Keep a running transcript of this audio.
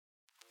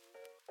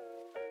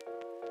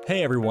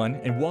Hey everyone,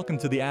 and welcome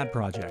to The Ad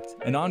Project,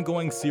 an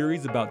ongoing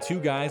series about two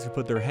guys who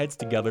put their heads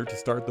together to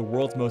start the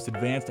world's most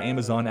advanced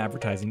Amazon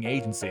advertising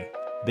agency.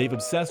 They've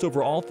obsessed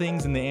over all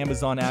things in the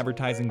Amazon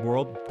advertising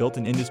world, built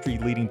an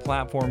industry-leading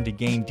platform to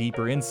gain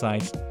deeper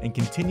insights, and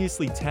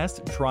continuously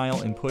test,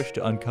 trial, and push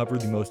to uncover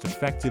the most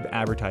effective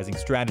advertising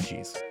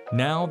strategies.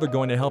 Now they're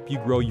going to help you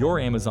grow your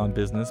Amazon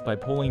business by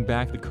pulling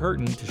back the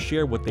curtain to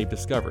share what they've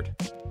discovered.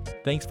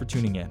 Thanks for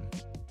tuning in.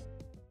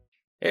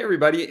 Hey,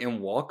 everybody,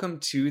 and welcome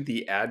to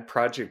the Ad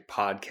Project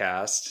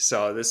podcast.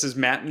 So, this is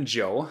Matt and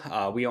Joe.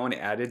 We own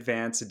Ad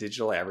Advance, a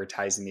digital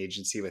advertising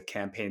agency with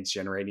campaigns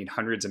generating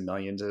hundreds of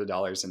millions of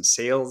dollars in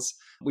sales.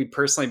 We've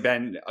personally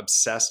been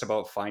obsessed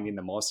about finding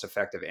the most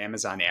effective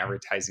Amazon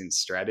advertising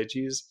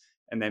strategies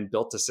and then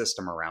built a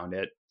system around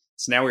it.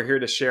 So, now we're here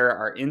to share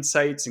our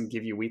insights and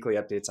give you weekly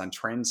updates on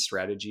trends,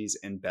 strategies,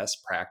 and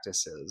best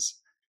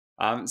practices.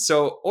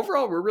 So,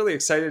 overall, we're really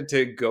excited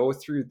to go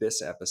through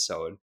this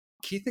episode.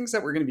 Key things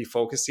that we're going to be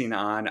focusing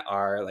on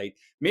are like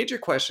major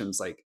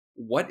questions like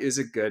what is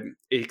a good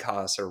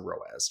ACoS or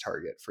ROAS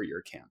target for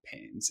your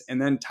campaigns?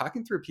 And then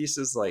talking through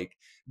pieces like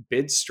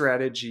bid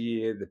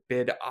strategy, the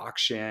bid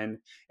auction,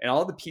 and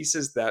all the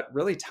pieces that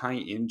really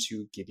tie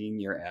into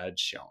getting your ad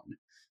shown.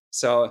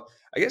 So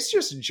I guess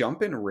just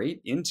jumping right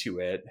into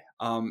it.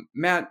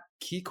 Matt,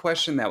 key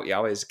question that we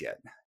always get.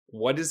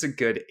 What is a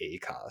good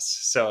ACoS?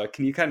 So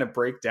can you kind of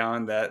break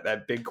down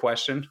that big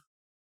question?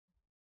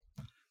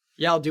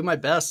 Yeah, I'll do my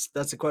best.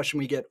 That's a question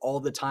we get all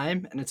the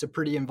time, and it's a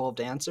pretty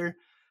involved answer.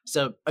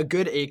 So a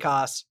good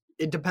ACoS,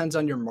 it depends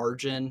on your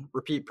margin,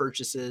 repeat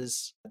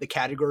purchases, the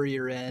category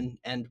you're in,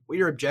 and what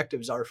your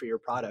objectives are for your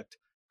product,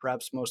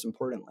 perhaps most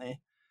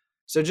importantly.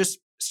 So just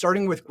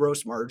starting with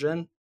gross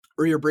margin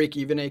or your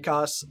break-even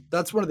ACoS,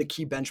 that's one of the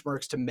key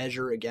benchmarks to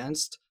measure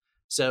against.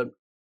 So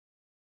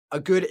a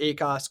good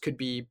ACoS could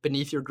be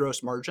beneath your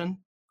gross margin,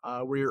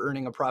 where you're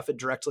earning a profit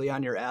directly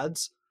on your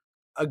ads.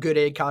 A good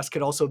ACoS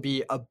could also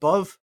be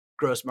above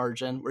gross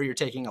margin where you're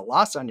taking a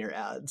loss on your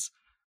ads,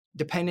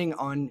 depending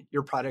on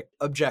your product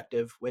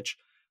objective, which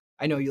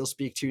I know you'll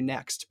speak to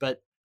next.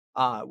 But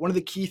one of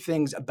the key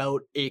things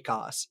about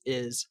ACoS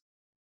is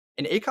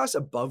an ACoS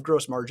above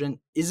gross margin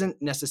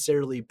isn't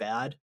necessarily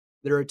bad.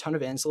 There are a ton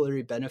of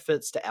ancillary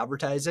benefits to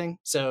advertising.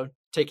 So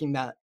taking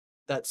that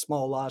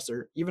small loss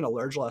or even a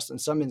large loss in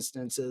some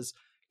instances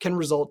can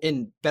result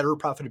in better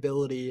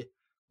profitability,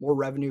 more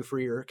revenue for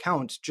your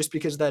account, just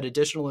because that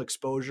additional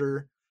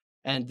exposure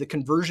and the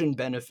conversion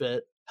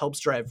benefit helps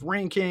drive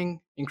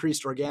ranking,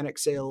 increased organic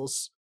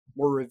sales,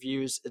 more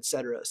reviews,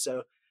 etc.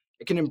 So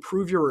it can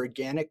improve your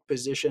organic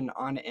position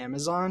on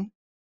Amazon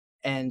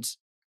and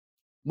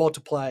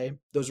multiply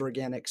those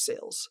organic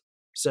sales.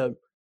 So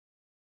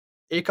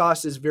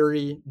ACoS is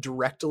very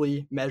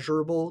directly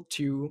measurable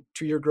to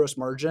your gross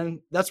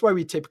margin. That's why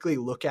we typically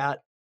look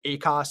at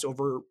ACoS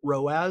over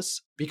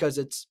ROAS, because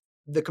it's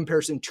the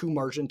comparison to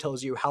margin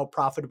tells you how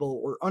profitable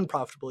or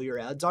unprofitable your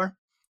ads are.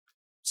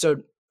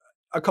 So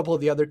a couple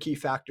of the other key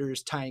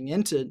factors tying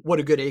into what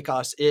a good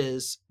ACoS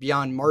is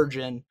beyond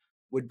margin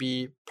would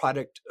be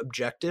product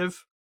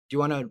objective. Do you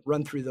want to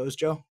run through those,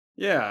 Joe?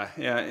 Yeah.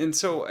 And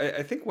so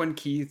I think one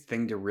key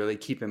thing to really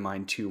keep in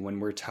mind too when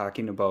we're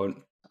talking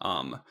about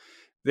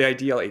the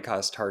ideal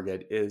ACoS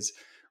target is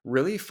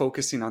really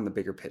focusing on the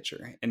bigger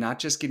picture and not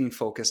just getting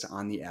focused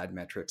on the ad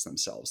metrics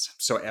themselves.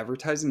 So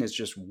advertising is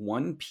just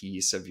one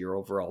piece of your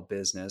overall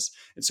business.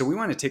 And so we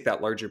want to take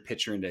that larger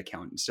picture into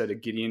account instead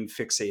of getting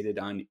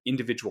fixated on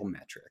individual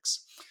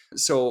metrics.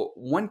 So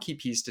one key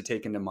piece to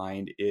take into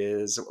mind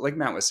is, like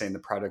Matt was saying, the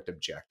product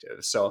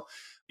objective. So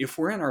if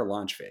we're in our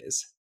launch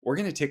phase, we're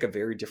going to take a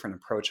very different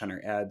approach on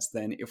our ads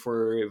than if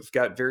we've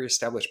got very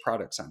established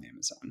products on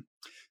Amazon.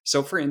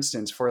 So for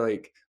instance, for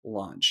like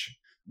launch,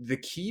 the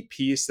key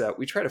piece that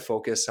we try to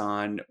focus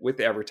on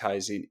with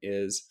advertising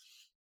is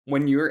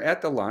when you're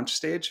at the launch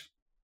stage,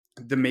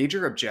 the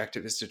major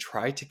objective is to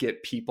try to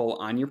get people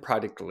on your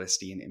product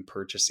listing and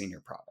purchasing your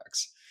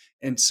products.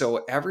 And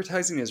so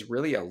advertising is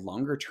really a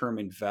longer term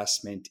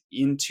investment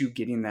into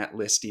getting that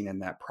listing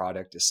and that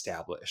product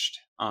established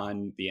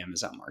on the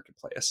Amazon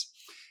marketplace.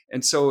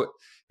 And so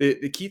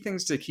the key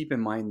things to keep in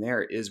mind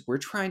there is we're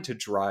trying to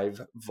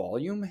drive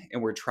volume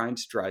and we're trying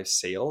to drive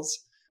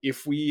sales.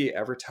 If we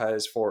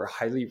advertise for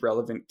highly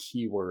relevant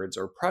keywords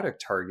or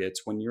product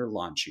targets when you're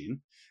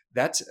launching,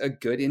 that's a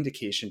good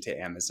indication to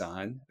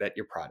Amazon that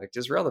your product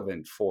is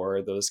relevant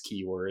for those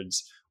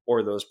keywords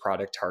or those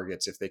product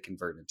targets if they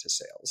convert into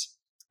sales.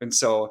 And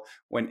so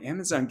when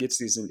Amazon gets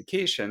these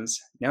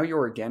indications, now your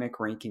organic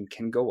ranking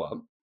can go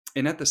up.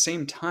 And at the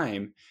same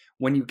time,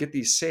 when you get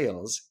these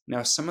sales,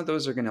 now some of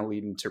those are going to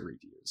lead into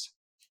reviews.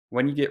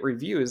 When you get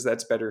reviews,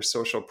 that's better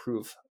social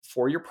proof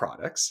for your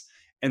products.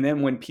 And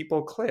then when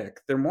people click,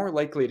 they're more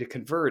likely to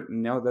convert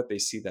now that they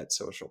see that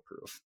social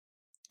proof.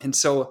 And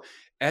so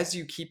as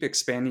you keep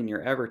expanding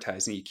your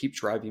advertising, you keep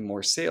driving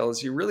more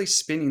sales, you're really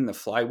spinning the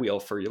flywheel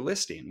for your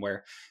listing,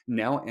 where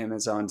now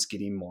Amazon's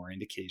getting more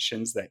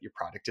indications that your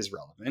product is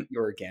relevant.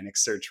 Your organic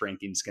search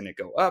ranking is going to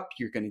go up.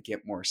 You're going to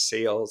get more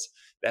sales.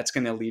 That's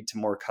going to lead to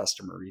more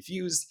customer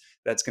reviews.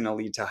 That's going to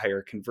lead to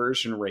higher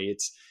conversion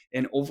rates.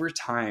 And over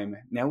time,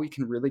 now we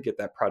can really get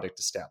that product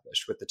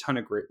established with a ton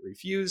of great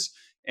reviews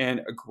and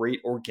a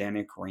great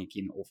organic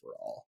ranking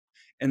overall.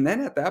 And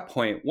then at that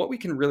point, what we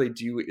can really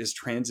do is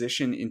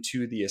transition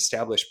into the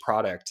established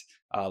product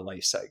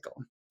life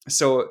cycle.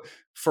 So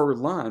for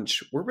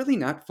launch, we're really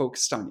not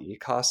focused on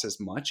ACoS as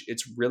much.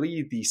 It's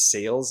really the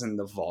sales and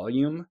the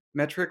volume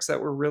metrics that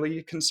we're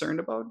really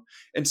concerned about.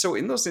 And so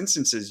in those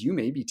instances, you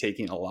may be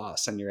taking a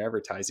loss on your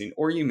advertising,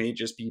 or you may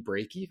just be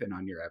break even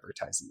on your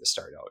advertising to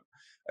start out.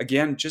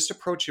 Again, just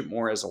approach it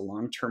more as a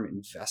long-term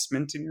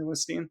investment in your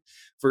listing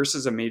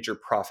versus a major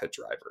profit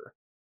driver.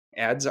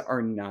 Ads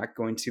are not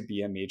going to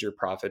be a major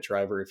profit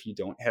driver if you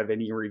don't have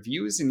any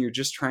reviews and you're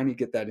just trying to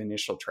get that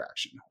initial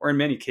traction. Or in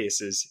many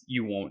cases,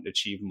 you won't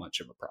achieve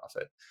much of a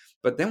profit.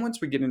 But then once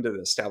we get into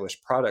the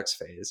established products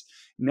phase,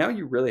 now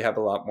you really have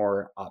a lot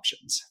more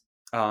options.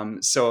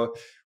 So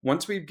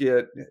once we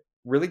get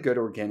really good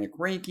organic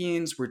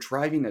rankings, we're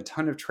driving a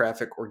ton of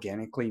traffic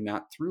organically,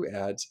 not through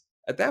ads.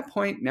 At that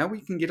point, now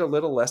we can get a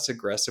little less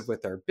aggressive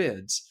with our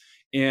bids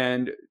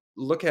and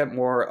look at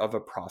more of a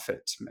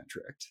profit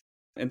metric.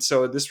 And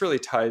so this really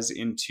ties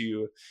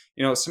into,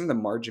 some of the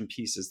margin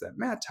pieces that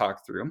Matt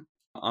talked through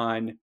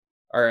on,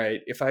 all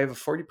right, if I have a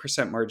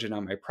 40% margin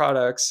on my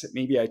products,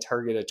 maybe I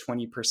target a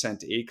 20%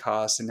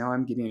 ACoS, and now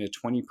I'm getting a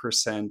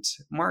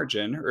 20%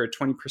 margin or a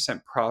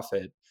 20%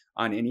 profit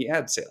on any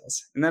ad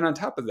sales. And then on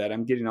top of that,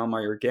 I'm getting all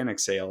my organic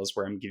sales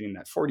where I'm getting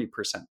that 40%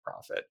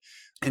 profit.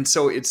 And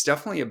so it's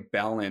definitely a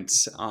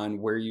balance on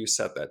where you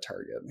set that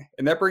target.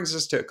 And that brings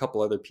us to a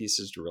couple other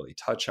pieces to really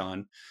touch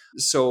on.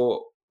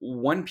 So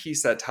one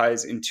piece that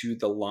ties into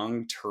the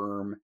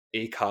long-term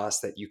ACoS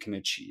that you can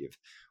achieve.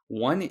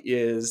 One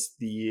is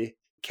the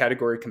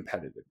category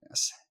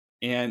competitiveness.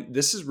 And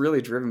this is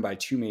really driven by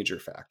two major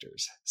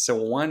factors.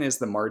 So one is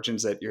the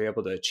margins that you're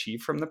able to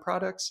achieve from the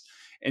products,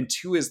 and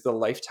two is the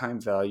lifetime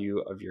value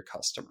of your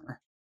customer.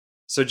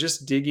 So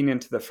just digging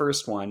into the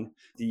first one,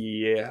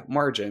 the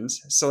margins.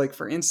 So like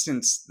for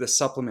instance, the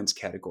supplements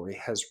category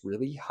has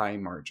really high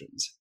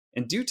margins.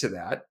 And due to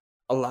that,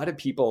 a lot of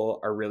people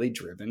are really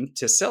driven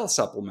to sell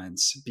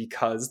supplements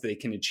because they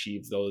can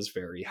achieve those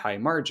very high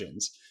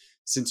margins.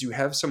 Since you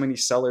have so many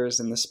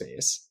sellers in the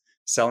space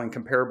selling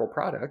comparable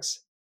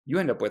products, you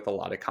end up with a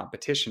lot of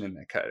competition in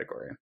that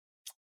category.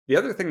 The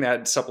other thing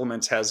that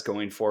supplements has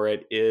going for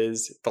it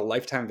is the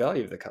lifetime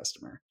value of the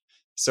customer.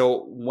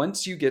 So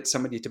once you get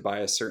somebody to buy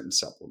a certain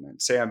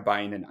supplement, say I'm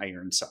buying an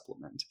iron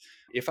supplement,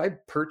 if I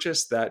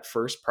purchase that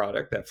first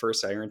product, that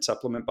first iron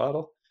supplement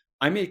bottle,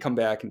 I may come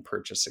back and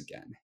purchase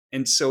again.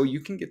 And so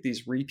you can get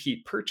these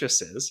repeat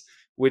purchases,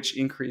 which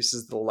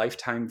increases the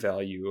lifetime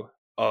value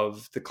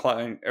of the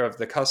client or of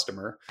the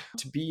customer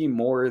to be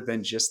more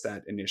than just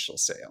that initial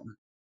sale.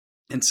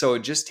 And so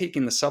just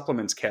taking the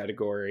supplements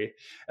category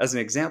as an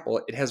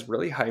example, it has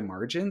really high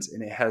margins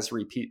and it has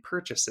repeat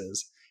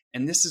purchases.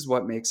 And this is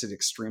what makes it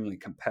extremely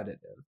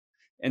competitive.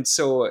 And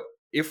so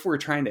if we're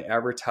trying to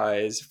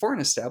advertise for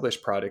an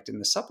established product in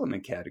the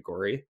supplement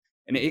category,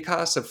 an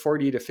ACoS of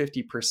 40 to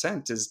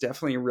 50% is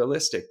definitely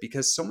realistic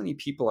because so many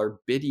people are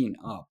bidding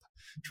up,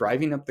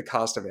 driving up the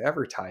cost of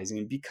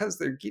advertising because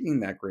they're getting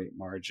that great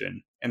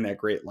margin and that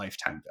great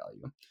lifetime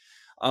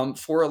value.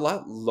 For a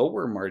lot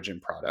lower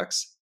margin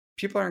products,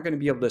 people aren't going to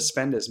be able to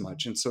spend as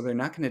much. And so they're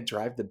not going to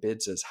drive the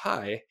bids as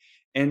high.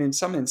 And in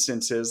some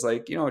instances,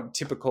 like,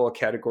 typical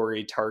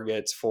category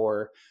targets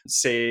for,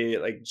 say,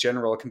 like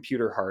general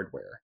computer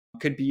hardware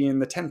could be in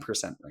the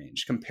 10%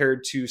 range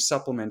compared to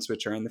supplements,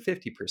 which are in the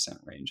 50%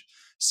 range.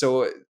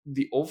 So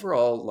the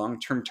overall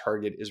long-term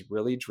target is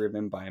really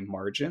driven by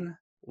margin,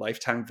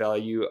 lifetime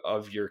value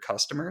of your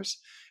customers.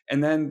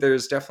 And then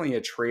there's definitely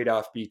a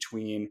trade-off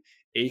between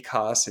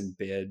ACoS and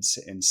bids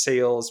and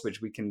sales,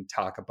 which we can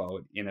talk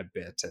about in a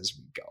bit as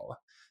we go.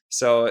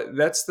 So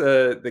that's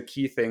the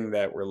key thing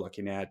that we're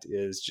looking at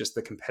is just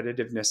the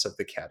competitiveness of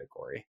the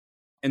category.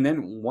 And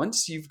then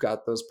once you've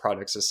got those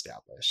products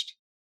established,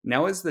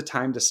 now is the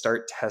time to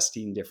start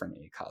testing different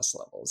ACoS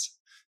levels.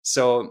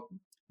 So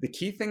the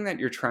key thing that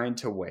you're trying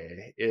to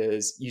weigh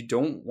is you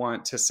don't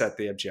want to set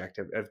the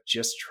objective of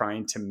just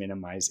trying to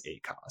minimize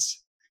ACoS.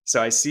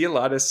 So I see a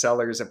lot of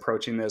sellers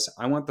approaching this,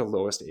 I want the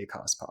lowest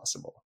ACoS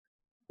possible.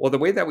 Well, the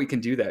way that we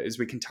can do that is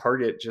we can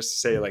target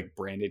just say like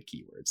branded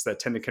keywords that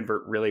tend to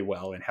convert really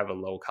well and have a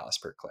low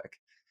cost per click.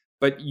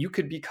 But you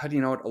could be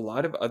cutting out a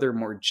lot of other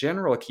more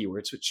general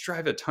keywords, which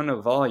drive a ton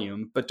of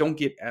volume, but don't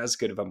get as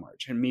good of a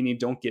margin, meaning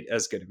don't get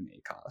as good of an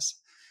ACoS.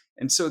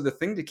 And so the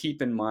thing to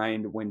keep in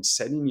mind when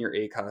setting your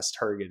ACoS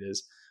target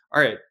is,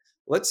 all right,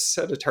 let's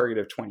set a target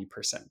of 20%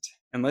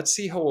 and let's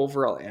see how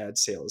overall ad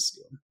sales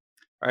do.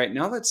 All right,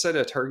 now let's set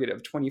a target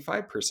of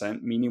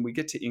 25%, meaning we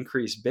get to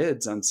increase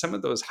bids on some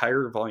of those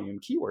higher volume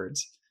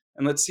keywords.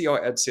 And let's see how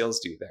ad sales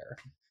do there.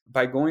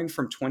 By going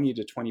from 20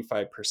 to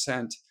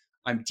 25%,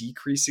 I'm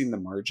decreasing the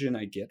margin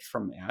I get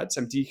from ads.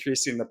 I'm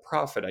decreasing the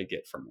profit I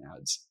get from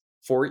ads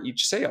for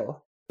each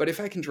sale. But if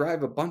I can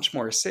drive a bunch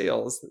more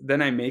sales,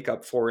 then I make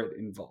up for it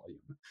in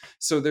volume.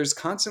 So there's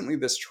constantly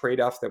this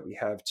trade-off that we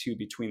have too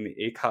between the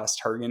ACoS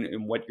target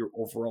and what your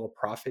overall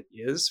profit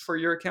is for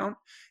your account.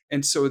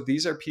 And so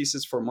these are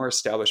pieces for more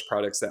established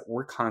products that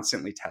we're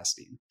constantly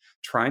testing,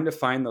 trying to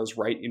find those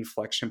right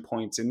inflection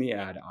points in the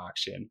ad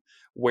auction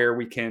where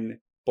we can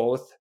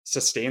both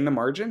sustain the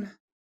margin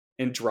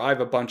and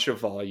drive a bunch of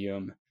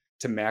volume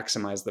to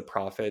maximize the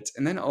profits,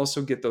 and then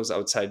also get those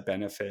outside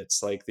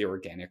benefits like the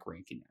organic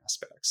ranking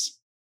aspects.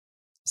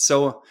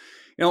 So,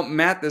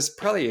 Matt, this is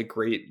probably a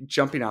great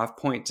jumping off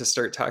point to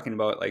start talking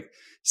about like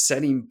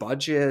setting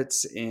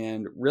budgets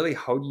and really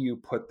how do you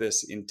put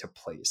this into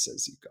place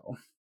as you go?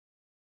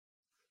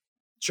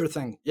 Sure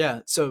thing.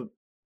 Yeah. So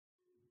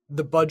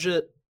the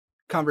budget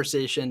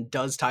conversation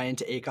does tie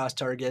into ACoS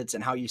targets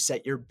and how you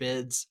set your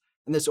bids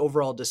and this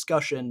overall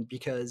discussion,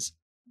 because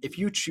if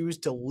you choose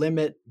to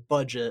limit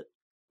budget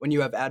when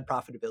you have ad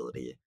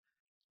profitability,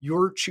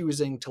 you're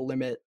choosing to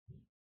limit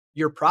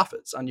your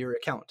profits on your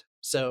account.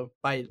 So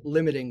by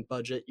limiting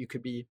budget, you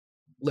could be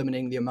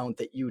limiting the amount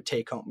that you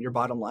take home, your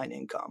bottom line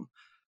income.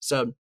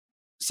 So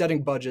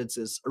setting budgets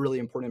is a really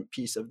important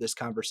piece of this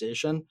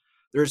conversation.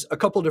 There's a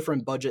couple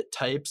different budget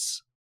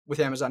types with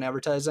Amazon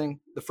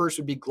advertising. The first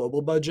would be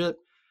global budget.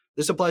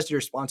 This applies to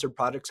your sponsored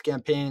products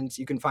campaigns.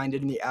 You can find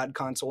it in the ad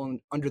console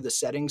and under the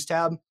settings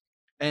tab.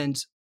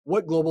 And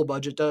what global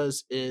budget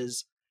does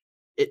is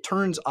it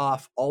turns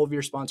off all of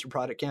your sponsored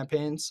product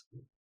campaigns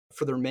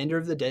for the remainder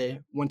of the day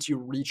once you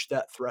reach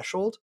that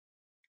threshold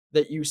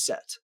that you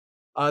set.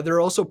 There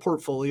are also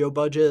portfolio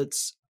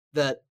budgets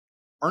that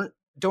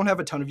don't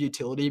have a ton of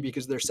utility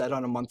because they're set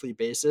on a monthly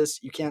basis.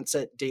 You can't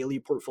set daily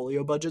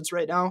portfolio budgets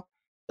right now.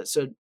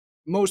 So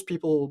most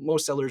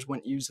sellers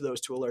wouldn't use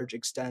those to a large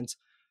extent.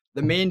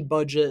 The main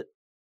budget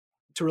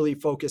to really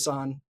focus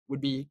on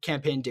would be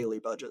campaign daily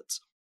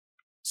budgets.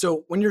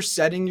 So when you're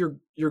setting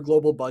your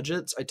global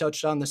budgets, I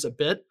touched on this a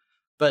bit,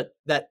 but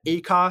that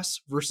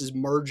ACoS versus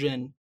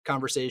margin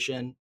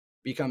conversation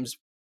becomes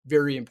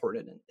very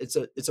important. It's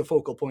a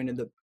focal point in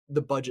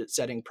the budget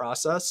setting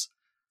process.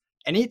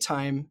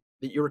 Anytime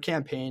that your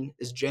campaign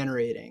is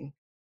generating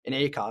an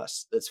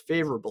ACoS that's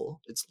favorable,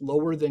 it's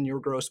lower than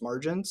your gross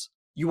margins,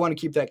 you want to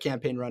keep that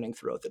campaign running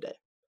throughout the day.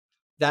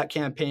 That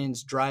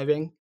campaign's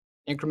driving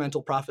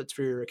incremental profits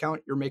for your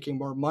account. You're making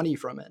more money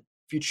from it.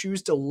 If you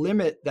choose to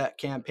limit that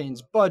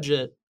campaign's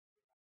budget,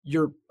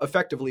 you're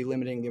effectively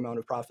limiting the amount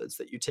of profits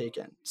that you take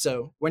in.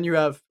 So when you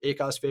have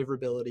ACoS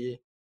favorability,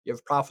 you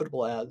have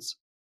profitable ads,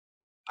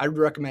 I would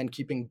recommend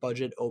keeping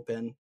budget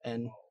open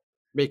and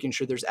making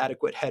sure there's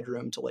adequate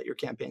headroom to let your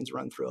campaigns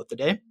run throughout the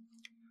day.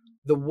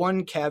 The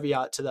one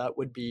caveat to that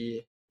would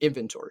be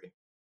inventory.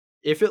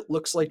 If it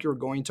looks like you're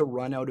going to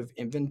run out of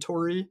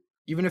inventory,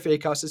 even if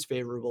ACoS is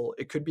favorable,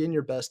 it could be in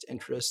your best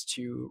interest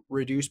to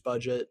reduce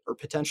budget or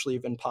potentially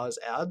even pause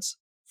ads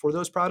for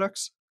those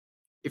products.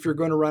 If you're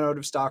going to run out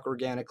of stock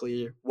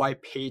organically, why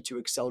pay to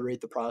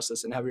accelerate the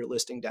process and have your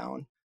listing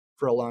down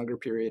for a longer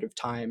period of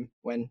time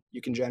when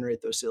you can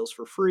generate those sales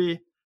for free,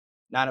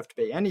 not have to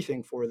pay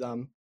anything for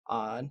them,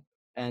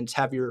 and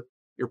have your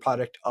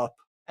product up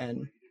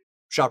and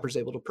shoppers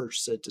able to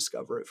purchase it,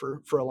 discover it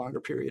for a longer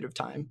period of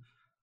time.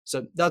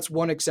 So that's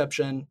one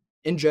exception.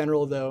 In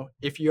general, though,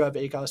 if you have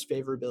ACoS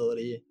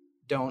favorability,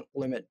 don't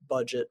limit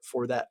budget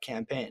for that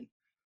campaign.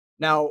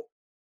 Now,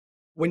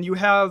 when you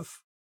have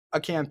a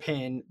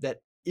campaign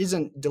that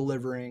isn't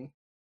delivering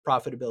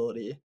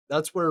profitability,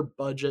 that's where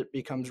budget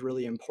becomes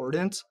really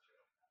important.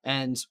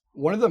 And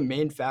one of the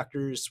main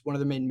factors, one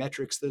of the main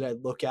metrics that I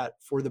look at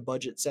for the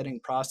budget setting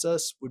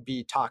process would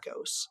be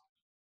TACoS.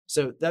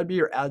 So that'd be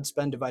your ad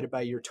spend divided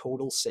by your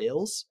total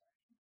sales.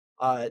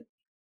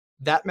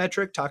 That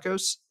metric,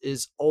 TACoS,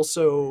 is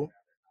also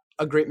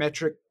a great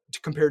metric to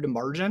compare to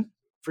margin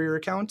for your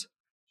account,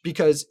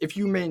 because if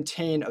you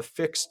maintain a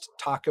fixed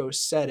TACoS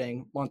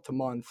setting month to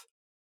month,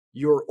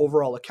 your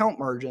overall account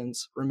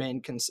margins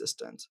remain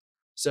consistent.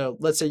 So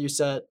let's say you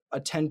set a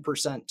 10%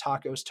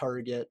 TACoS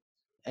target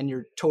and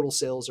your total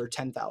sales are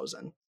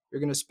 10,000.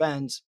 You're going to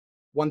spend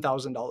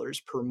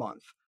 $1,000 per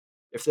month.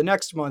 If the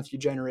next month you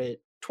generate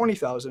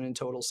 20,000 in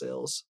total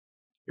sales,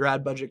 your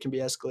ad budget can be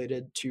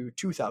escalated to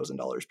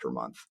 $2,000 per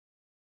month.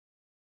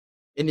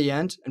 In the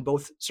end, in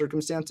both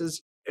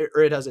circumstances,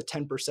 it has a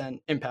 10%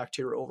 impact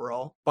to your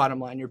overall bottom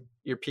line,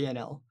 your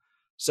P&L.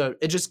 So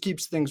it just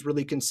keeps things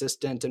really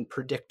consistent and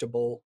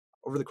predictable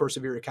over the course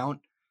of your account.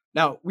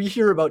 Now, we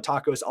hear about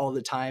TACoS all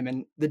the time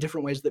and the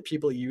different ways that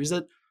people use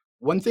it.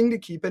 One thing to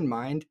keep in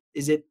mind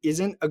is it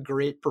isn't a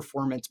great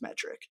performance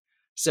metric.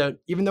 So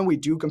even though we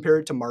do compare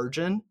it to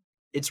margin,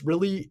 it's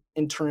really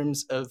in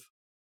terms of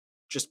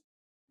just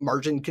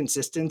margin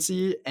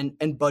consistency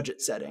and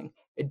budget setting.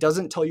 It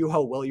doesn't tell you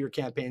how well your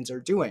campaigns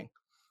are doing.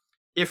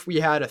 If we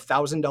had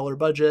 $1,000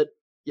 budget,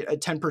 a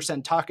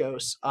 10%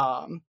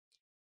 TACoS,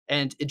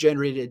 and it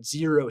generated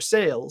 0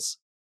 sales,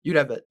 you'd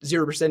have a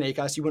 0%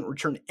 ACoS. You wouldn't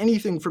return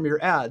anything from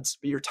your ads,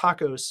 but your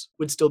TACoS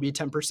would still be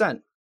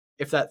 10%.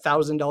 if that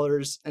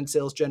 $1,000 in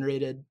sales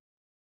generated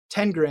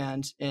 10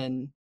 grand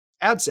in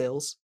ad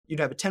sales, you'd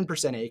have a 10%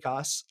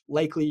 ACoS.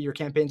 Likely your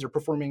campaigns are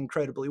performing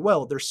incredibly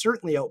well. They're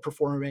certainly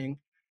outperforming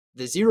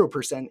the 0%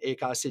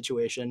 ACoS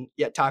situation,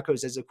 yet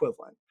tacos is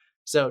equivalent.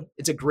 So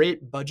it's a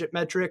great budget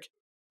metric,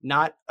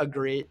 not a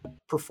great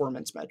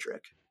performance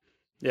metric.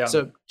 Yeah.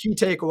 So key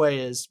takeaway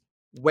is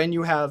when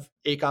you have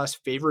ACoS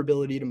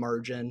favorability to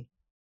margin,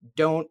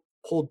 don't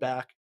hold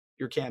back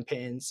your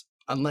campaigns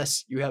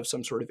unless you have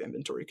some sort of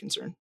inventory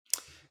concern.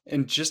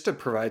 And just to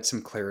provide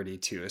some clarity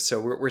too, so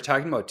we're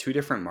talking about two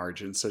different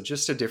margins. So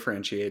just to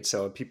differentiate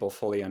so people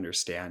fully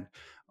understand,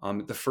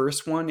 the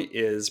first one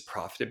is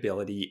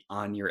profitability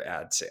on your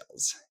ad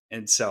sales.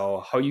 And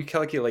so how you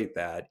calculate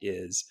that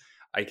is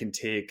I can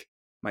take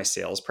my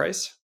sales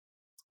price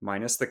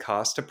minus the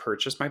cost to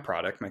purchase my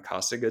product, my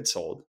cost of goods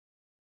sold,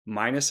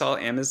 minus all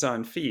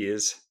Amazon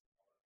fees,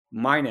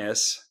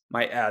 minus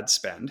my ad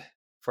spend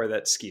for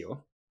that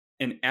SKU.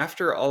 And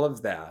after all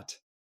of that,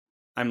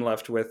 I'm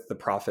left with the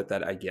profit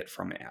that I get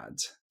from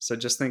ads. So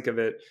just think of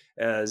it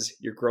as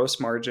your gross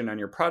margin on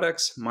your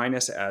products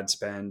minus ad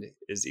spend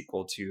is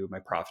equal to my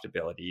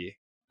profitability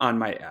on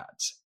my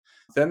ads.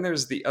 Then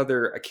there's the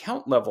other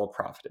account level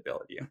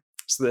profitability.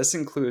 So this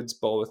includes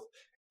both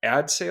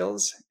ad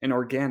sales and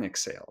organic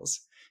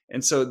sales.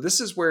 And so this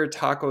is where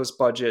tacos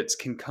budgets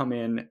can come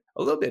in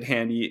a little bit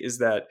handy, is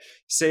that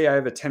say I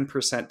have a 10%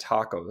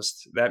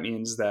 tacos, that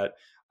means that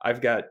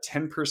I've got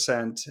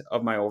 10%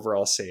 of my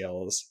overall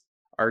sales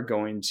are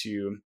going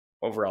to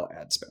overall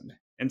ad spend.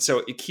 And so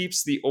it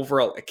keeps the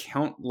overall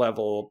account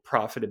level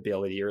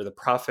profitability or the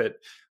profit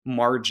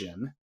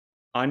margin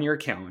on your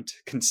account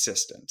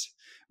consistent.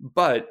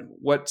 But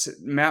what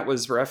Matt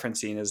was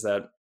referencing is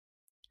that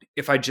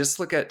if I just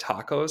look at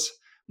tacos,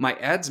 my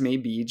ads may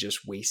be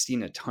just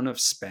wasting a ton of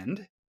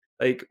spend.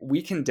 Like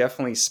we can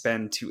definitely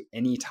spend to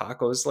any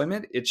tacos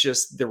limit. It's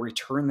just the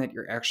return that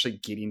you're actually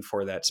getting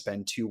for that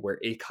spend too, where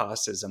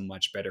ACoS is a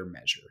much better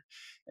measure.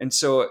 And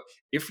so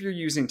if you're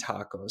using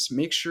tacos,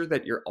 make sure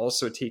that you're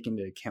also taking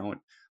into account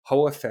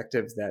how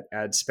effective that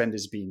ad spend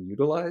is being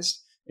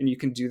utilized. And you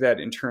can do that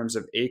in terms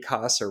of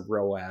ACoS or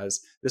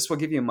ROAS. This will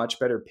give you a much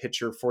better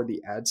picture for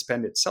the ad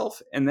spend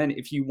itself. And then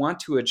if you want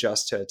to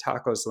adjust to a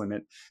tacos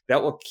limit,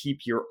 that will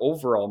keep your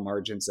overall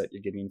margins that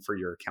you're getting for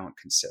your account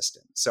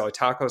consistent. So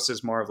tacos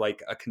is more of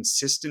like a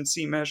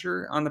consistency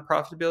measure on the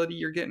profitability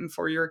you're getting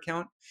for your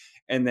account.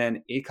 And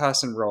then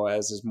ACoS and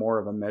ROAS is more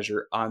of a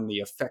measure on the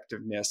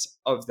effectiveness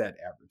of that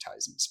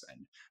advertising spend.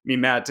 I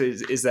mean, Matt,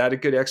 is that a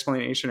good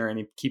explanation or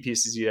any key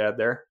pieces you add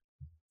there?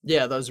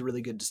 Yeah, that was a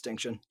really good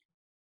distinction.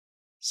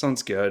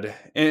 Sounds good.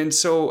 And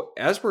so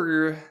as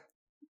we're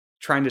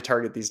trying to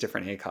target these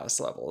different ACoS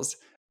levels,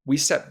 we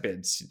set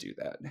bids to do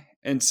that.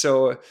 And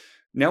so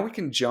now we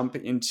can jump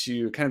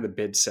into kind of the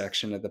bid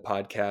section of the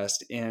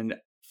podcast. And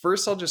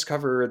first, I'll just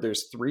cover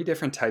there's 3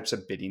 different types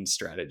of bidding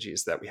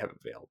strategies that we have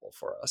available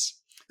for us.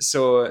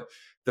 So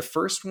the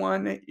first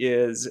one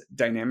is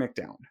dynamic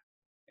down.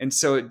 And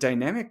so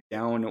dynamic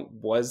down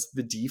was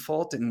the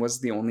default and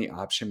was the only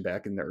option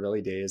back in the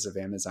early days of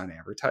Amazon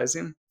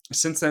advertising.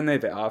 Since then,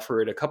 they've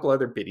offered a couple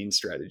other bidding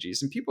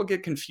strategies, and people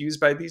get confused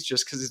by these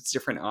just because it's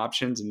different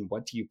options and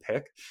what do you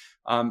pick.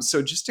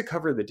 So just to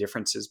cover the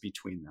differences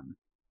between them.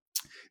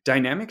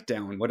 Dynamic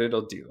down, what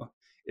it'll do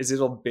is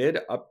it'll bid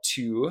up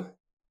to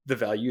the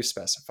value you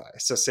specify.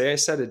 So say I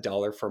set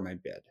 $1 for my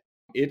bid.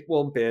 It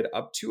will bid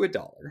up to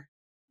 $1,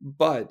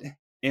 but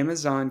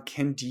Amazon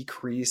can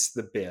decrease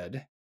the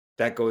bid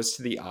that goes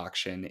to the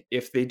auction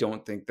if they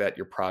don't think that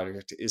your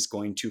product is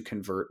going to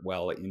convert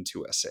well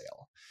into a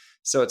sale.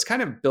 So it's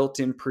kind of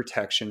built-in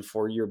protection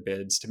for your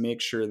bids to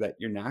make sure that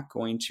you're not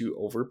going to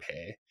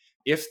overpay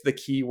if the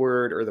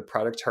keyword or the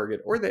product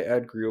target or the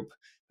ad group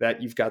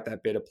that you've got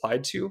that bid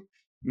applied to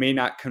may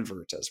not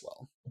convert as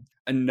well.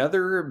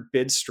 Another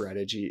bid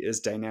strategy is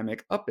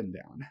dynamic up and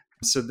down.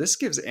 So this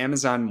gives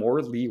Amazon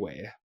more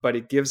leeway, but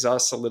it gives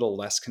us a little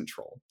less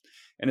control.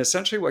 And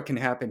essentially what can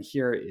happen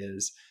here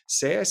is,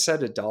 say I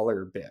set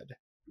 $1 bid.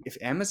 If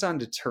Amazon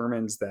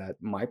determines that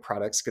my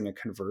product's going to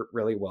convert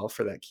really well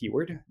for that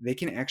keyword, they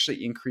can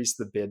actually increase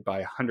the bid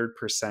by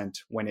 100%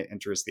 when it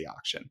enters the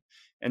auction.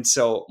 And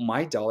so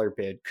my $1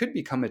 bid could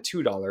become a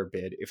 $2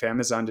 bid if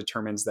Amazon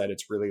determines that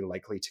it's really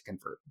likely to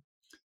convert.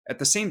 At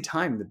the same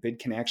time, the bid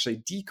can actually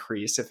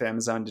decrease if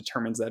Amazon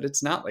determines that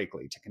it's not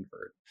likely to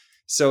convert.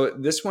 So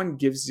this one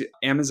gives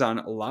Amazon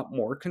a lot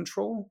more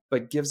control,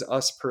 but gives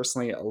us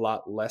personally a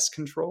lot less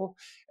control.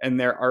 And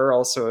there are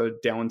also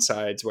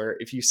downsides where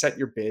if you set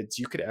your bids,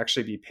 you could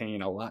actually be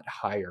paying a lot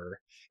higher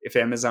if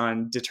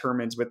Amazon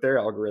determines with their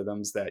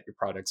algorithms that your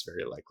product's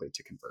very likely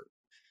to convert.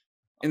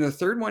 And the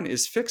third one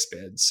is fixed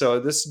bid. So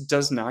this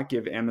does not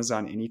give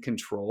Amazon any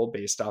control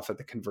based off of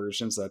the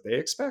conversions that they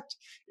expect.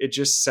 It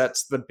just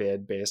sets the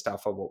bid based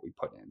off of what we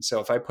put in. So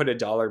if I put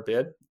 $1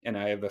 bid and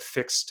I have a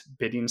fixed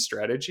bidding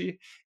strategy,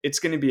 it's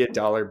going to be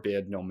 $1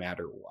 bid no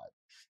matter what.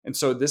 And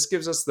so this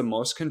gives us the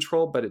most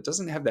control, but it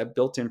doesn't have that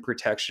built-in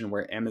protection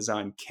where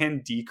Amazon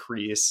can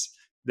decrease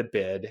the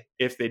bid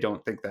if they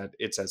don't think that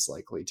it's as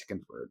likely to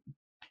convert.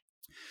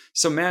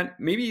 So Matt,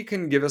 maybe you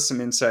can give us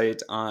some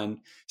insight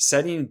on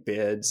setting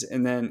bids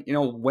and then,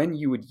 when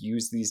you would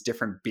use these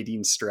different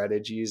bidding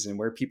strategies and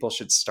where people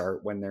should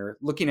start when they're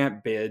looking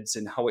at bids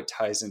and how it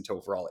ties into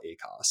overall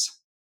ACoS.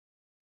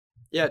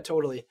 Yeah,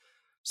 totally.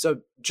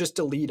 So just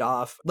to lead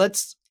off,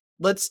 let's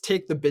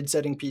take the bid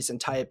setting piece and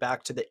tie it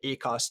back to the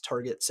ACoS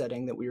target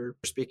setting that we were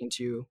speaking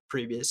to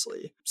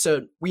previously.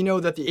 So we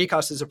know that the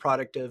ACoS is a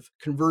product of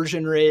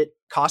conversion rate,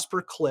 cost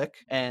per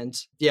click, and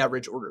the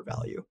average order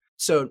value.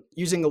 So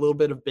using a little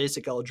bit of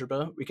basic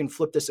algebra, we can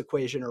flip this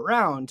equation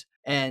around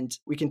and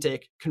we can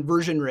take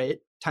conversion rate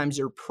times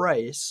your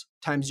price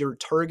times your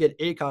target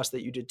ACoS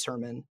that you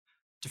determine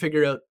to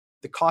figure out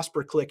the cost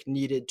per click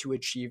needed to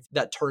achieve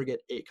that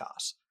target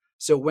ACoS.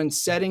 So when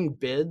setting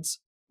bids,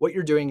 what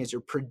you're doing is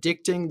you're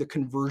predicting the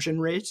conversion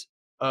rate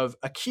of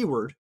a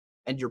keyword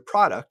and your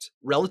product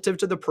relative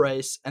to the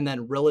price and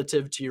then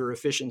relative to your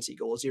efficiency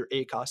goals, your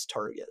ACoS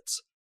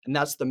targets. And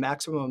that's the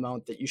maximum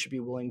amount that you should be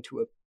willing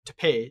to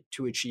pay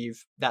to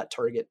achieve that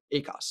target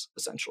ACoS,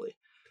 essentially.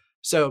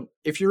 So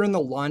if you're in the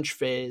launch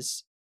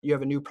phase, you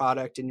have a new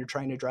product and you're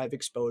trying to drive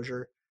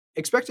exposure,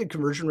 expected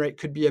conversion rate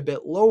could be a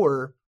bit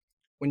lower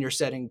when you're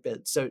setting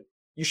bids. So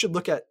you should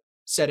look at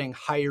setting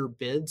higher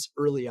bids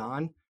early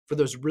on for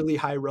those really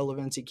high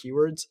relevancy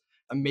keywords.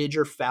 A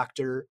major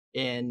factor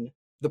in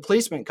the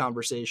placement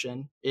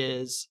conversation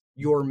is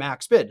your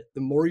max bid.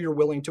 The more you're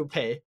willing to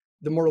pay,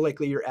 the more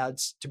likely your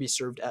ads to be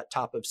served at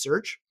top of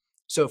search.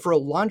 So for a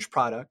launch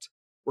product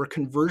where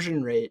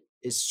conversion rate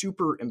is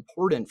super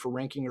important for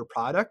ranking your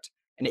product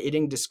and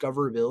aiding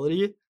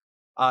discoverability,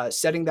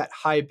 setting that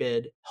high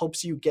bid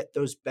helps you get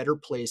those better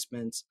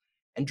placements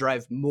and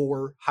drive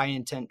more high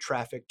intent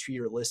traffic to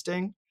your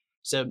listing.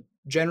 So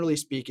generally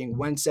speaking,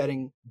 when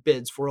setting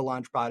bids for a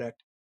launch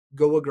product,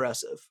 go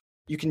aggressive.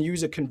 You can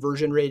use a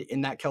conversion rate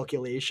in that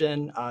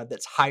calculation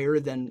that's higher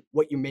than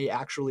what you may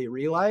actually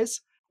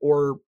realize,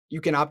 or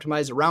you can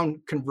optimize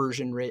around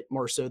conversion rate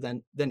more so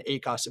than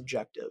ACoS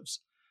objectives.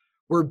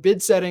 Where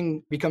bid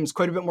setting becomes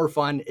quite a bit more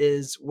fun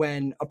is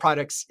when a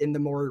product's in the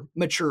more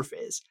mature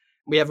phase.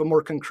 We have a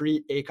more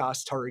concrete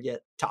ACoS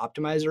target to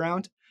optimize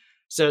around.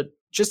 So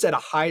just at a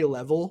high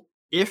level,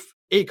 if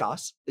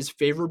ACoS is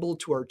favorable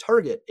to our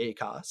target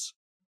ACoS,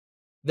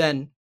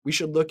 then we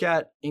should look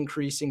at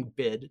increasing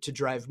bid to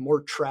drive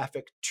more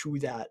traffic to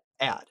that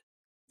ad.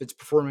 If it's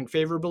performing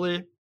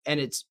favorably and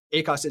its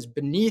ACoS is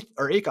beneath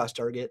our ACoS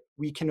target,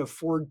 we can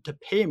afford to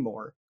pay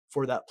more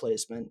for that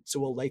placement,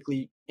 so we'll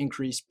likely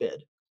increase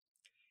bid.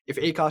 If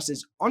ACoS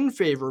is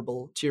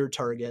unfavorable to your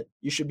target,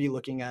 you should be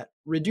looking at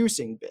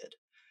reducing bid.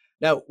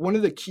 Now, one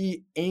of the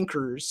key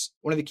anchors,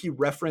 one of the key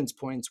reference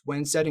points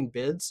when setting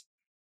bids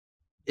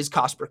is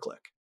cost per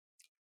click.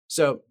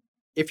 So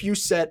if you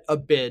set a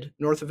bid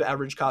north of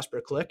average cost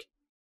per click,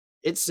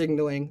 it's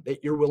signaling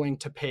that you're willing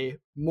to pay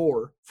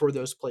more for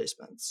those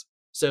placements.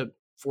 So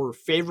for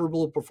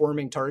favorable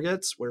performing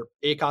targets where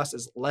ACoS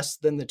is less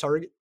than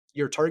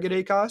your target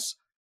ACoS,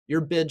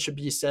 your bid should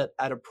be set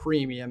at a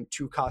premium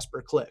to cost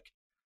per click.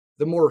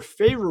 The more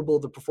favorable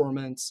the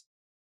performance,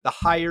 the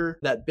higher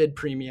that bid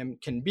premium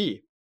can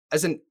be.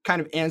 As a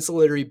kind of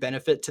ancillary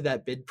benefit to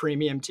that bid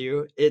premium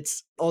too,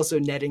 it's also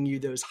netting you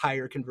those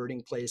higher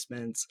converting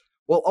placements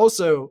while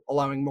also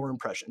allowing more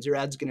impressions. Your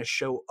ad's going to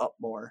show up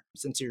more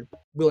since you're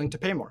willing to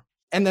pay more.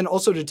 And then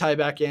also to tie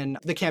back in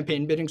the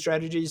campaign bidding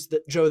strategies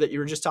that Joe, that you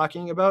were just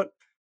talking about,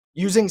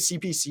 using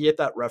CPC at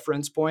that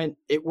reference point,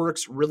 it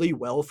works really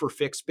well for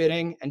fixed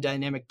bidding and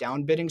dynamic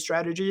down bidding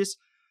strategies.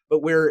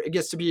 But where it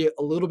gets to be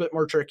a little bit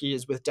more tricky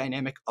is with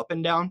dynamic up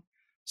and down.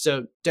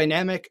 So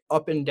dynamic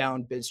up and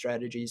down bid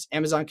strategies,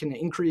 Amazon can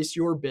increase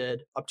your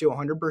bid up to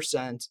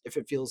 100% if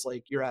it feels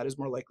like your ad is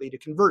more likely to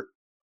convert.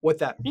 What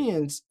that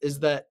means is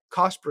that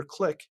cost per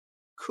click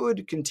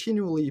could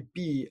continually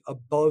be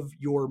above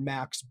your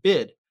max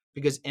bid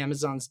because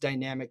Amazon's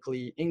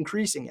dynamically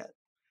increasing it.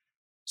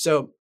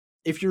 So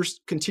if you're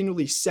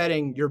continually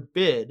setting your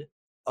bid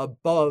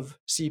above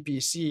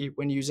CPC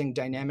when using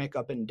dynamic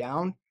up and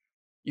down,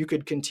 you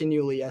could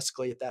continually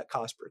escalate that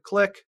cost per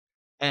click.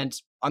 And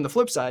on the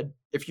flip side,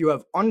 if you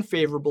have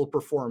unfavorable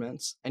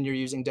performance and you're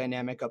using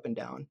dynamic up and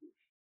down,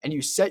 and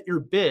you set your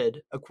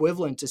bid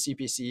equivalent to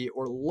CPC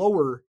or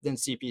lower than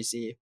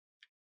CPC,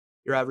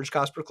 your average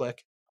cost per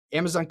click,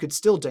 Amazon could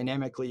still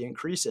dynamically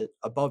increase it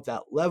above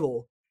that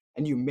level,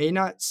 and you may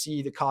not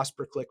see the cost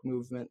per click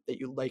movement that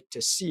you'd like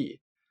to see.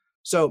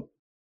 So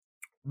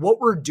what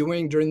we're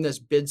doing during this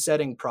bid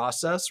setting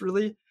process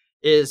really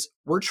is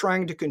we're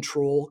trying to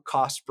control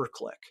cost per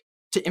click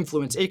to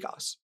influence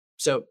ACoS.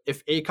 So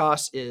if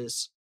ACoS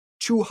is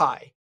too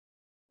high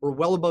or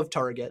well above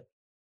target,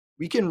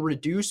 we can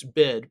reduce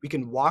bid, we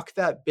can walk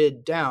that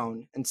bid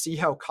down and see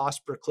how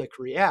cost per click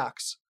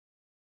reacts.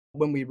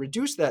 When we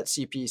reduce that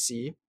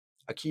CPC,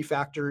 a key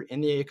factor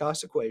in the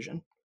ACoS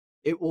equation,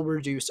 it will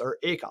reduce our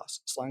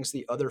ACoS as long as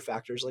the other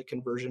factors like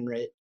conversion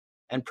rate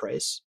and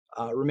price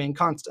remain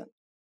constant.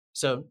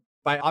 So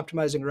by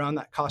optimizing around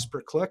that cost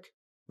per click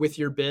with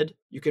your bid,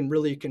 you can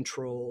really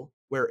control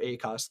where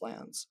ACoS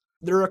lands.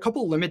 There are a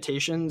couple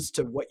limitations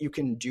to what you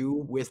can do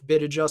with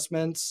bid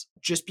adjustments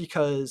just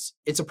because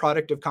it's a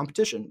product of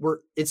competition.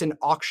 It's an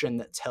auction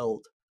that's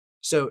held.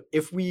 So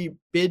if we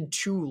bid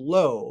too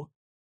low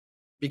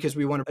because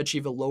we want to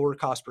achieve a lower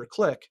cost per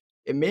click,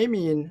 it may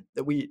mean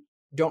that we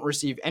don't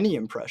receive any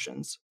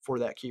impressions for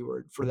that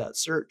keyword, for that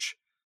search,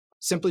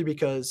 simply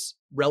because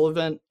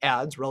relevant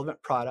ads,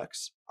 relevant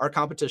products, our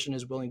competition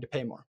is willing to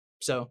pay more.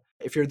 So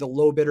if you're the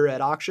low bidder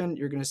at auction,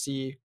 you're going to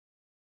see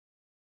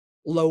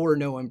low or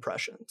no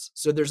impressions.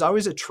 So there's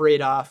always a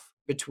trade-off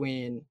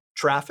between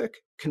traffic,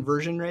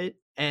 conversion rate,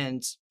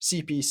 and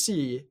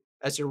CPC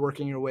as you're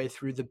working your way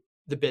through the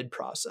bid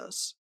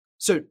process.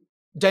 So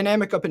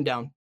dynamic up and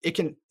down, it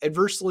can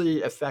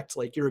adversely affect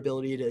like your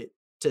ability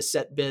to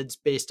set bids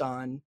based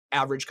on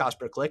average cost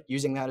per click,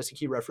 using that as a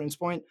key reference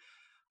point.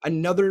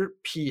 Another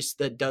piece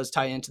that does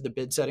tie into the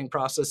bid setting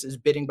process is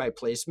bidding by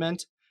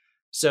placement.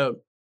 So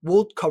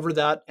we'll cover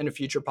that in a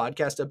future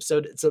podcast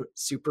episode. It's a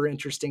super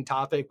interesting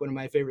topic, one of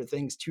my favorite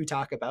things to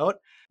talk about.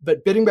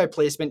 But bidding by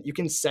placement, you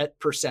can set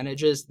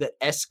percentages that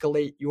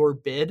escalate your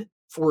bid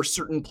for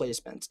certain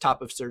placements,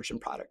 top of search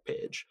and product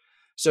page.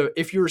 So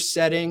if you're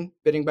setting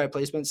bidding by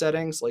placement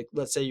settings, like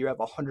let's say you have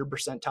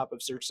 100% top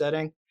of search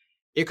setting,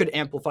 it could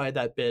amplify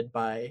that bid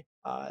by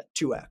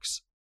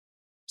 2x.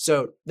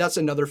 So that's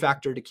another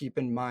factor to keep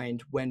in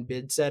mind when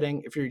bid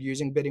setting. If you're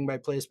using bidding by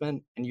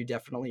placement, and you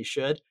definitely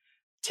should,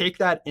 take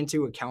that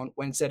into account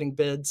when setting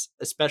bids,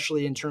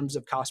 especially in terms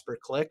of cost per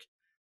click,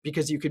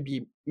 because you could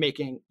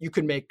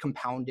make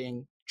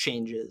compounding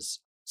changes.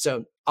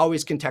 So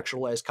always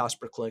contextualize cost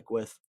per click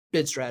with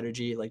bid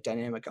strategy, like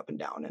dynamic up and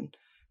down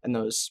and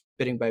those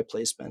bidding by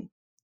placement.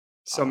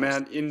 So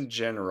Matt, in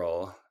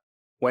general,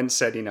 when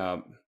setting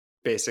up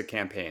basic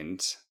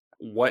campaigns,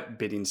 what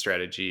bidding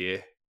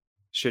strategy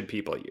should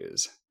people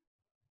use?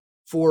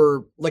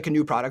 For like a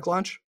new product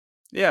launch?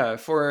 Yeah,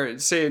 for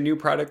say a new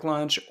product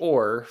launch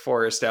or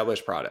for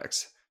established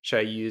products. Should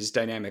I use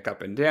dynamic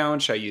up and down?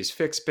 Should I use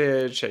fixed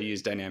bid? Should I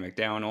use dynamic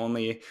down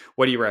only?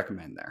 What do you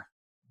recommend there?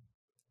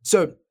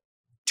 So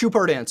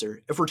two-part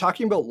answer. If we're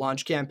talking about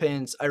launch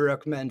campaigns, I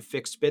recommend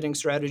fixed bidding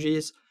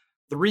strategies.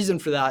 The reason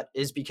for that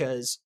is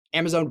because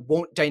Amazon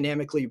won't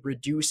dynamically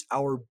reduce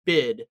our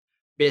bid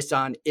based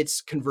on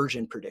its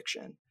conversion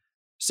prediction.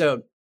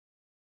 So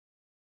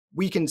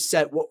we can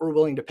set what we're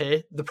willing to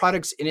pay. The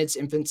product's in its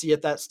infancy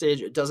at that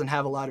stage. It doesn't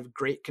have a lot of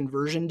great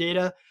conversion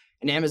data,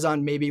 and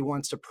Amazon maybe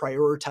wants to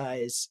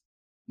prioritize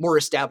more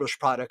established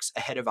products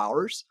ahead of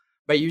ours.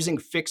 By using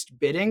fixed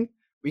bidding,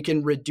 we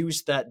can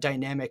reduce that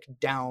dynamic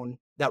down,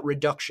 that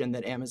reduction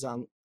that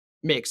Amazon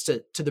makes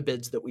to the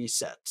bids that we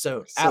set.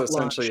 So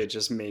essentially it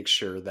just makes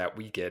sure that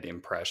we get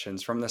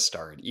impressions from the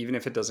start. Even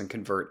if it doesn't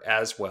convert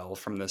as well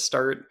from the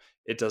start,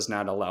 it does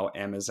not allow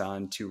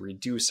Amazon to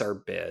reduce our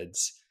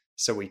bids,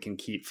 so we can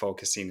keep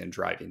focusing and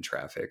driving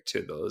traffic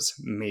to those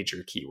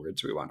major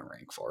keywords we want to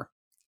rank for.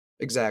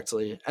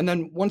 Exactly. And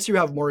then once you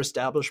have more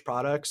established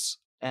products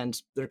and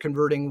they're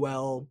converting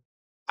well,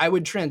 I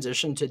would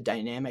transition to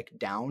dynamic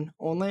down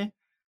only.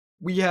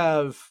 We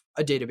have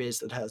a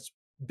database that has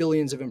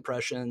billions of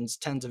impressions,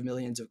 tens of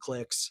millions of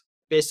clicks,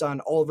 based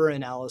on all of our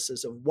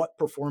analysis of what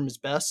performs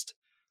best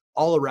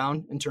all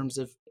around in terms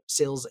of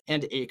sales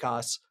and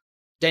ACoS.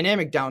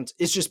 Dynamic down,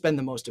 it's just been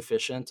the most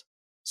efficient.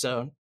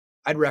 So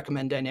I'd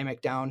recommend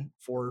dynamic down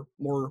for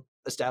more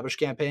established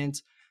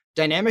campaigns.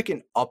 Dynamic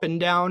and up and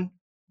down,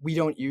 we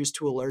don't use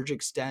to a large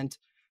extent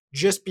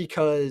just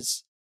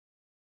because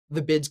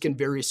the bids can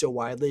vary so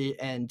widely,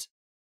 and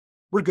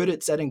we're good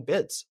at setting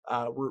bids.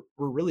 We're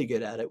really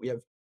good at it. We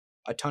have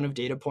a ton of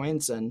data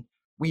points and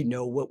we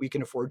know what we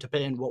can afford to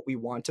pay and what we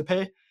want to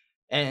pay.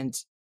 And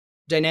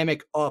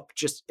dynamic up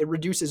it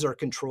reduces our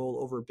control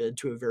over bid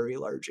to a very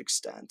large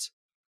extent.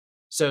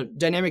 So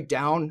dynamic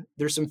down,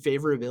 there's some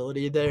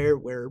favorability there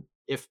where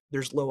if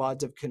there's low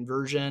odds of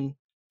conversion,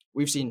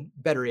 we've seen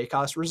better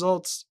ACoS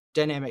results.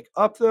 Dynamic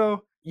up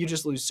though, you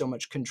just lose so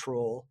much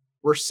control.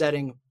 We're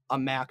setting a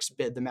max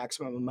bid, the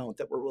maximum amount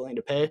that we're willing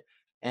to pay.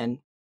 And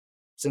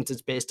since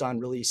it's based on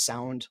really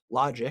sound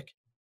logic,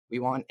 we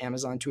want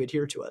Amazon to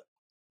adhere to it.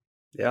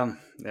 Yeah.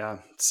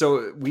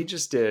 So we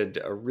just did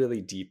a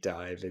really deep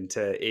dive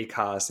into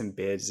ACoS and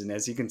bids. And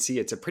as you can see,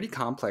 it's a pretty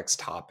complex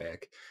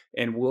topic.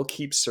 And we'll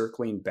keep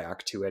circling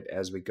back to it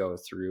as we go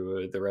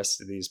through the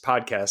rest of these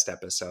podcast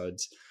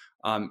episodes,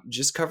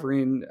 just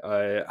covering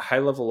a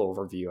high-level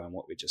overview on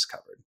what we just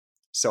covered.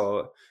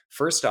 So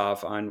first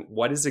off, on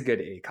what is a good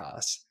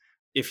ACoS?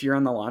 If you're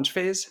on the launch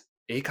phase,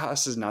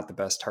 ACoS is not the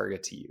best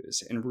target to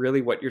use. And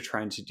really what you're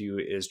trying to do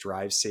is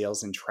drive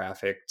sales and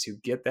traffic to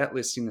get that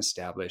listing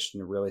established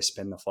and really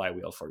spin the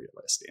flywheel for your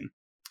listing.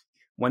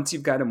 Once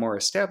you've got a more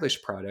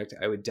established product,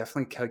 I would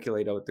definitely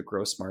calculate out the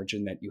gross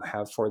margin that you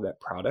have for that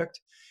product,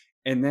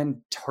 and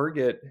then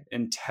target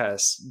and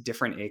test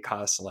different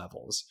ACoS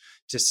levels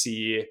to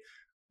see,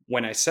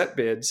 when I set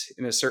bids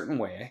in a certain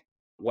way,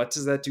 what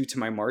does that do to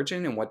my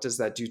margin and what does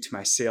that do to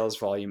my sales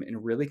volume,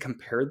 and really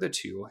compare the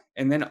two.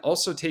 And then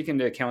also take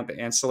into account the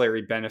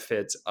ancillary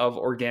benefits of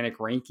organic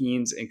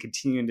rankings and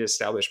continuing to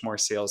establish more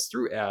sales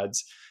through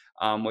ads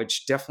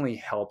which definitely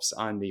helps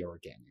on the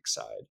organic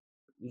side.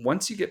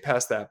 Once you get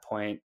past that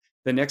point,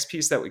 the next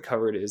piece that we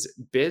covered is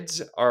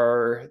bids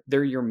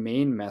they're your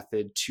main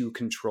method to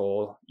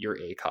control your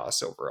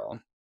ACoS overall.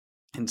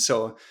 And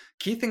so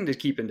key thing to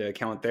keep into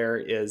account there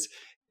is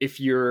if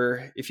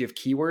you have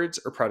keywords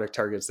or product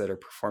targets that are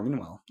performing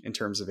well in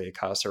terms of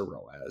ACoS or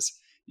ROAS,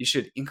 you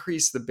should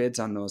increase the bids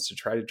on those to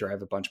try to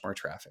drive a bunch more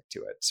traffic to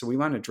it. So we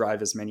want to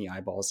drive as many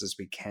eyeballs as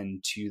we can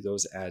to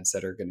those ads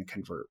that are going to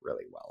convert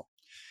really well.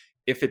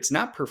 If it's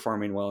not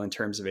performing well in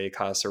terms of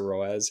ACoS or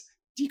ROAS,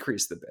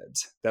 decrease the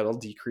bids. That'll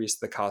decrease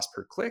the cost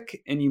per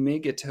click, and you may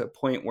get to a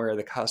point where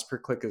the cost per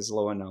click is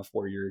low enough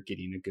where you're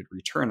getting a good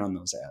return on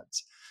those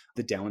ads.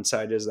 The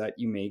downside is that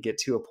you may get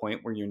to a point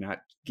where you're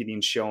not getting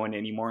shown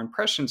any more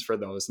impressions for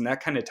those. And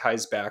that kind of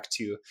ties back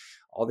to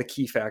all the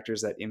key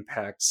factors that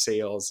impact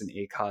sales and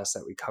ACoS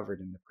that we covered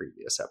in the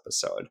previous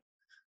episode.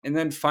 And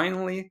then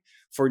finally,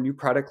 for new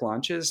product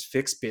launches,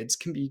 fixed bids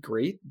can be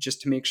great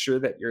just to make sure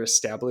that you're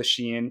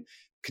establishing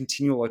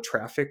continual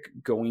traffic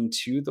going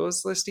to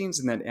those listings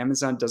and that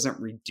Amazon doesn't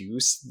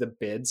reduce the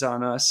bids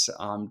on us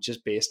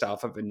just based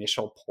off of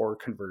initial poor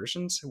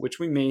conversions, which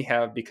we may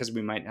have because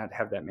we might not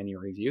have that many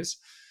reviews.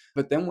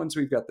 But then once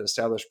we've got the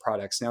established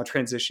products, now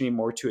transitioning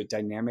more to a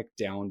dynamic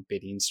down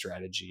bidding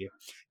strategy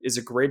is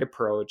a great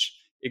approach.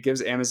 It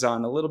gives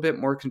Amazon a little bit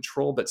more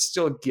control, but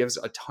still gives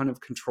a ton of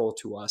control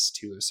to us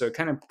too. So it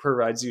kind of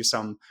provides you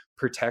some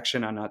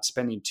protection on not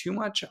spending too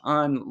much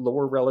on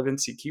lower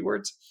relevancy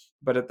keywords,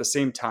 but at the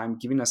same time,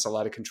 giving us a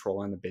lot of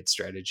control on the bid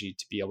strategy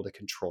to be able to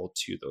control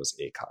to those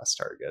ACoS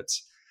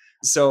targets.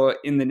 So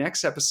in the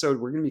next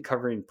episode, we're going to be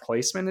covering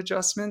placement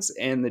adjustments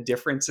and the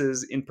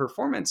differences in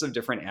performance of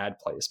different ad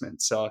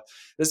placements. So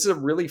this is a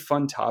really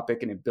fun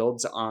topic and it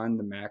builds on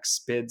the max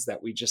bids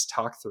that we just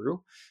talked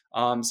through.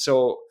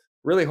 So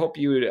really hope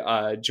you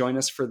join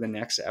us for the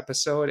next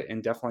episode,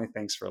 and definitely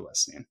thanks for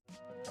listening.